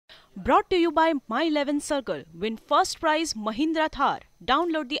Brought to you by My 11 Circle. Win first prize Mahindra Thar.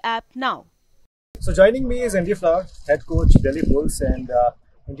 Download the app now. So joining me is Andy Flower, head coach Delhi Bulls, and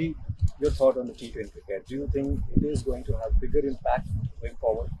Andy, your thought on the T20 cricket? Do you think it is going to have bigger impact going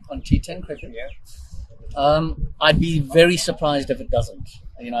forward on T10 cricket? Yeah. I'd be very surprised if it doesn't.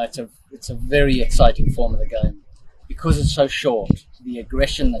 You know, it's a very exciting form of the game because it's so short. The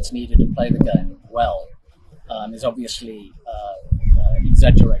aggression that's needed to play the game well is obviously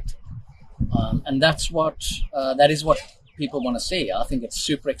exaggerated, and that is what people want to see. I think it's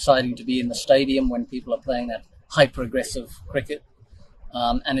super exciting to be in the stadium when people are playing that hyper-aggressive cricket,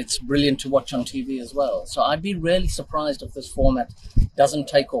 and it's brilliant to watch on TV as well. So I'd be really surprised if this format doesn't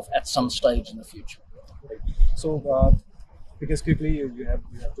take off at some stage in the future. So, because quickly you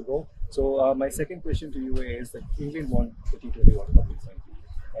have to go. So my second question to you is that England won the T20 World Cup recently,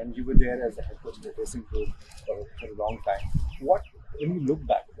 and you were there as the head coach in the dressing room for a long time. When you look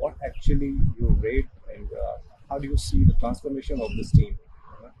back, what actually you rate, and how do you see the transformation of this team?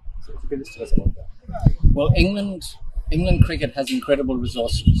 So if you can just tell us about that. Well, England cricket has incredible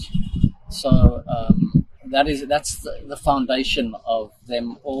resources, so that's the foundation of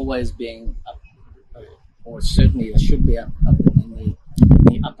them always being up, or certainly it should be up in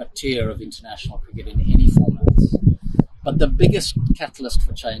the upper tier of international cricket in any formats. But the biggest catalyst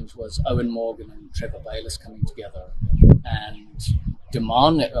for change was Owen Morgan and Trevor Bayliss coming together and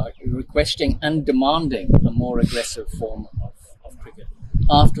requesting and demanding a more aggressive form of cricket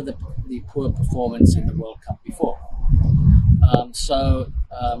after the poor performance in the World Cup before.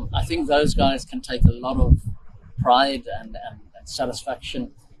 I think those guys can take a lot of pride and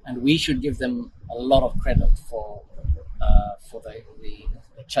satisfaction, and we should give them a lot of credit for the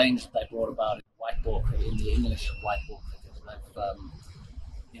change that they brought about in white ball cricket, in the English white ball cricket.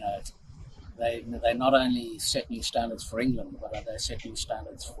 They not only set new standards for England, but they set new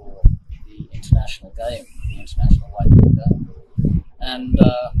standards for the international game, the international white ball game.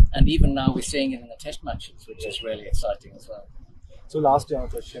 And even now we're seeing it in the test matches, which is really exciting as well. So last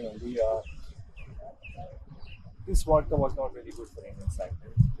question on this World Cup was not really good for England side.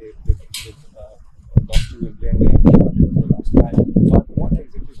 They lost to England and they were the last time. But what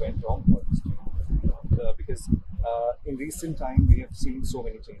exactly went wrong for this team? Because in recent time we have seen so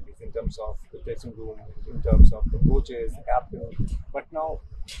many changes in terms of the dressing room, in terms of the coaches, the captain. But now,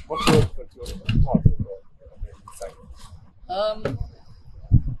 what's your thought on the side?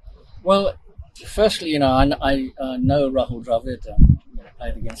 Well, firstly, I know Rahul Dravid.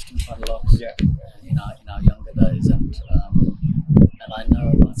 Played against him quite a lot in our younger days, and I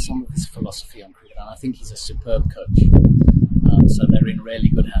know about some of his philosophy on cricket, and I think he's a superb coach. So they're in really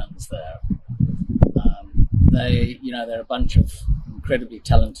good hands there. They're a bunch of incredibly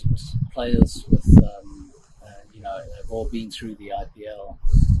talented players with, they've all been through the IPL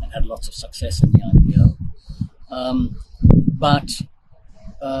and had lots of success in the IPL. But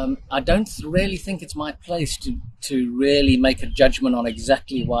I don't really think it's my place to really make a judgment on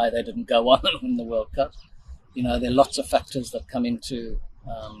exactly why they didn't go on and win the World Cup. There are lots of factors that come into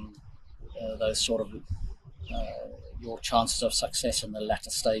those sort of your chances of success in the latter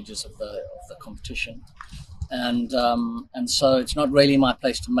stages of the competition, and so it's not really my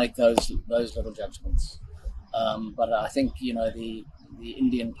place to make those little judgments. But I think the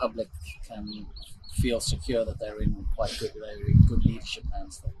Indian public can feel secure that they're in good leadership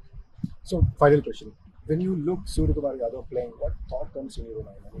hands there. So final question: when you look Suryakumar Yadav playing, what thought comes in your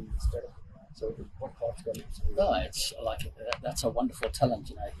mind? What thoughts come in? No, it's like that's a wonderful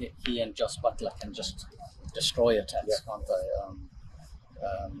talent. He and Joss Butler can just destroy attacks, can't they?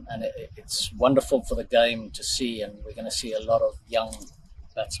 And it's wonderful for the game to see, and we're going to see a lot of young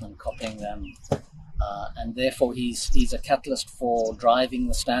batsmen copying them, and therefore he's a catalyst for driving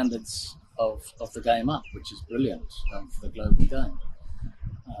the standards of the game up, which is brilliant for the global game.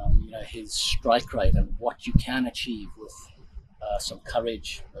 His strike rate and what you can achieve with some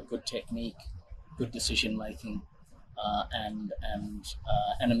courage, a good technique, good decision making, and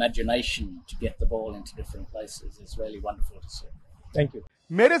an imagination to get the ball into different places is really wonderful to see. Thank you.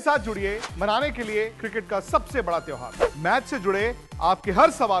 मेरे साथ जुड़िए मनाने के लिए cricket का सबसे बड़ा त्योहार। मैच से जुड़े आपके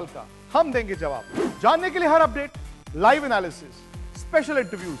हर सवाल का हम देंगे जवाब। जानने के लिए हर update, live analysis, special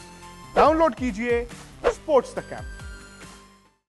interviews download कीजिए स्पोर्ट्स तक ऐप।